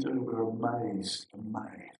 And if we do, we're amazed at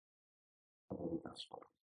what He does for us.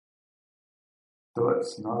 So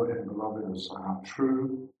let's know Him, beloved, as our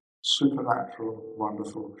true, supernatural,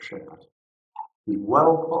 wonderful shepherd. He's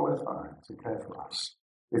well qualified to care for us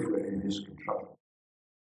if we're in His control.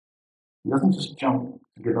 He doesn't just jump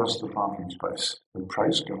to give us the parking space. And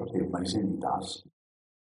praise God, He amazingly does.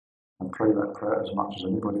 And pray that prayer as much as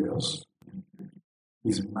anybody else.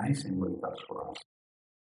 He's amazing what He does for us.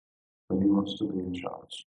 But He wants to be in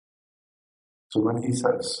charge. So when He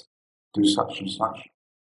says, do such and such,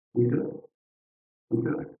 we do it. We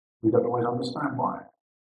do it. We don't always understand why.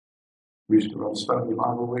 We used to run Study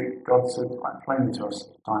Bible Week. God said quite plainly to us,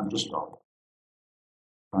 time to stop.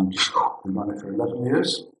 Time to stop. We run it for 11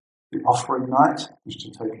 years. The offering night used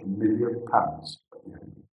to take £1 million at the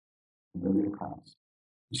end. £1 million.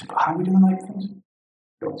 He said, but how are we going to make things?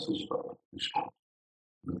 God says, stop. We stopped.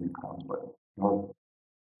 £1 million. But God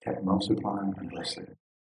kept multiplying and blessing.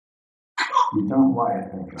 You don't weigh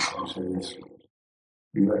it. You say, yes, Lord.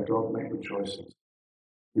 You let God make the choices.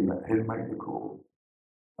 You let Him make the call.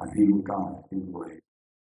 And He will guide. He will lead.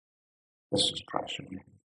 Let's just pray, shall we?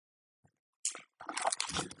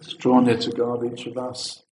 Let's draw near to God, each of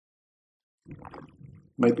us.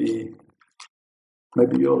 Maybe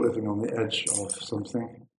you're living on the edge of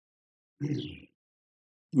something.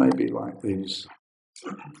 Maybe like these.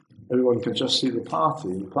 Everyone can just see the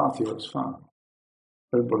party. The party looks fun.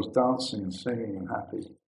 Everybody's dancing and singing and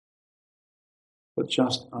happy. But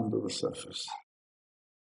just under the surface,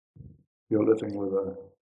 you're living with a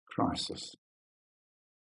crisis.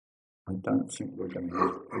 I don't think we're going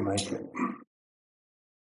to make it.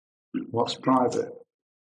 What's private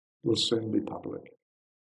will soon be public.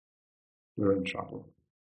 We're in trouble.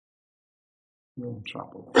 We're in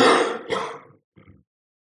trouble.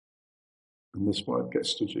 And this word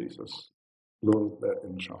gets to Jesus. Lord, they're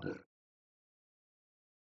in trouble.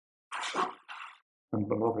 And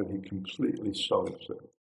beloved, He completely solves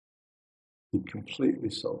it. He completely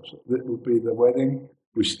solves it. It will be the wedding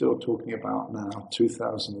we're still talking about now,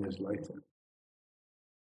 2,000 years later.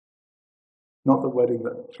 Not the wedding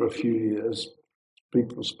that for a few years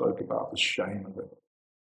people spoke about the shame of it.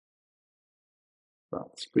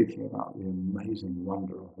 But speaking about the amazing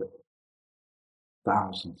wonder of it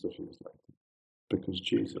thousands of years later. Because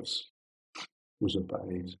Jesus was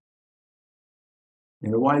obeyed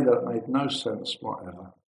in a way that made no sense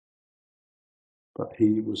whatever. But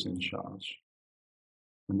He was in charge.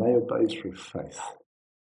 And they obeyed through faith.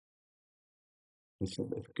 They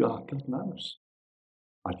said, if God knows.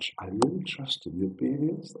 I really trust in the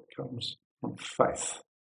obedience that comes from faith,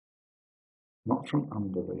 not from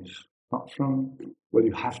unbelief. Not from, well,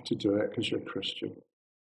 you have to do it because you're a Christian.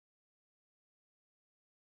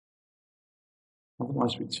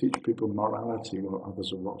 Otherwise, we teach people morality while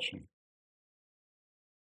others are watching.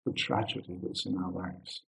 The tragedy that's in our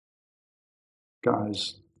ranks.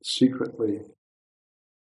 Guys secretly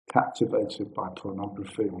captivated by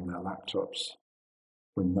pornography on their laptops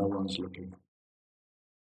when no one's looking.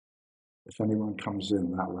 If anyone comes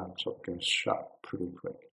in, that laptop goes shut pretty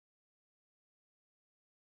quick.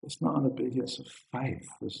 It's not an obedience of faith.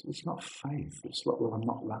 It's not faith. It's like, well, I'm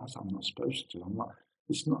not allowed, I'm not supposed to.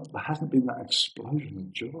 There hasn't been that explosion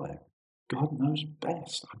of joy. God knows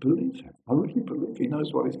best. I believe him. I really believe he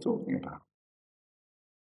knows what he's talking about.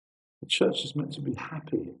 The church is meant to be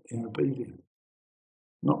happy in obedience,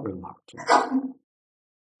 not reluctant,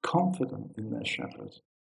 confident in their shepherd,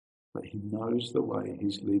 that he knows the way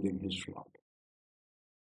he's leading his flock.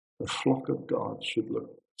 The flock of God should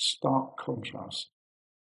look stark contrast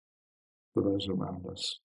to those around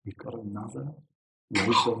us. We've got another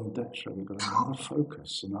raison d'etre, we've got another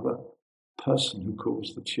focus, another person who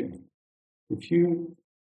calls the tune.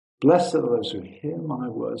 Blessed are those who hear my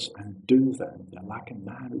words and do them. They're like a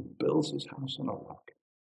man who builds his house on a rock.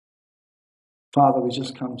 Father, we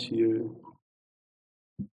just come to you.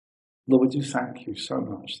 Lord, we do thank you so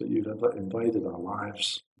much that you've ever invaded our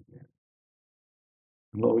lives.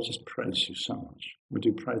 And Lord, we just praise you so much. We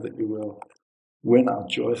do pray that you will win our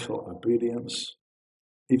joyful obedience,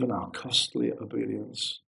 even our costly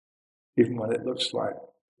obedience, even when it looks like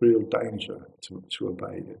real danger to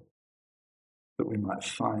obey you. That we might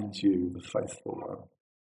find you, the faithful one,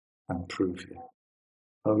 and prove you.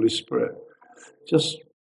 Holy Spirit, just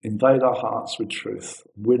invade our hearts with truth,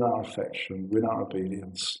 win our affection, win our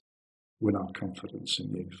obedience, win our confidence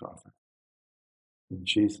in you, Father. In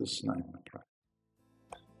Jesus' name I pray.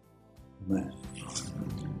 Amen.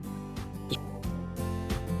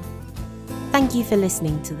 Thank you for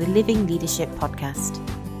listening to the Living Leadership Podcast.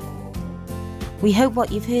 We hope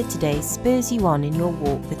what you've heard today spurs you on in your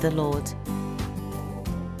walk with the Lord.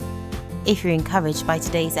 If you're encouraged by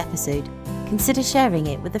today's episode, consider sharing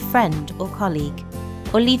it with a friend or colleague,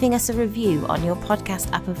 or leaving us a review on your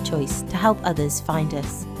podcast app of choice to help others find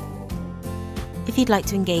us. If you'd like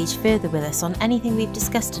to engage further with us on anything we've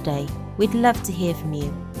discussed today, we'd love to hear from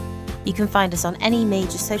you. You can find us on any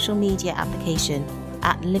major social media application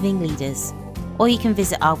at Living Leaders, or you can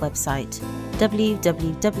visit our website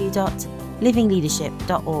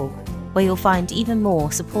www.livingleadership.org, where you'll find even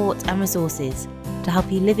more support and resources to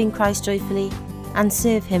help you live in Christ joyfully and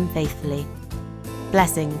serve him faithfully.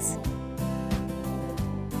 Blessings.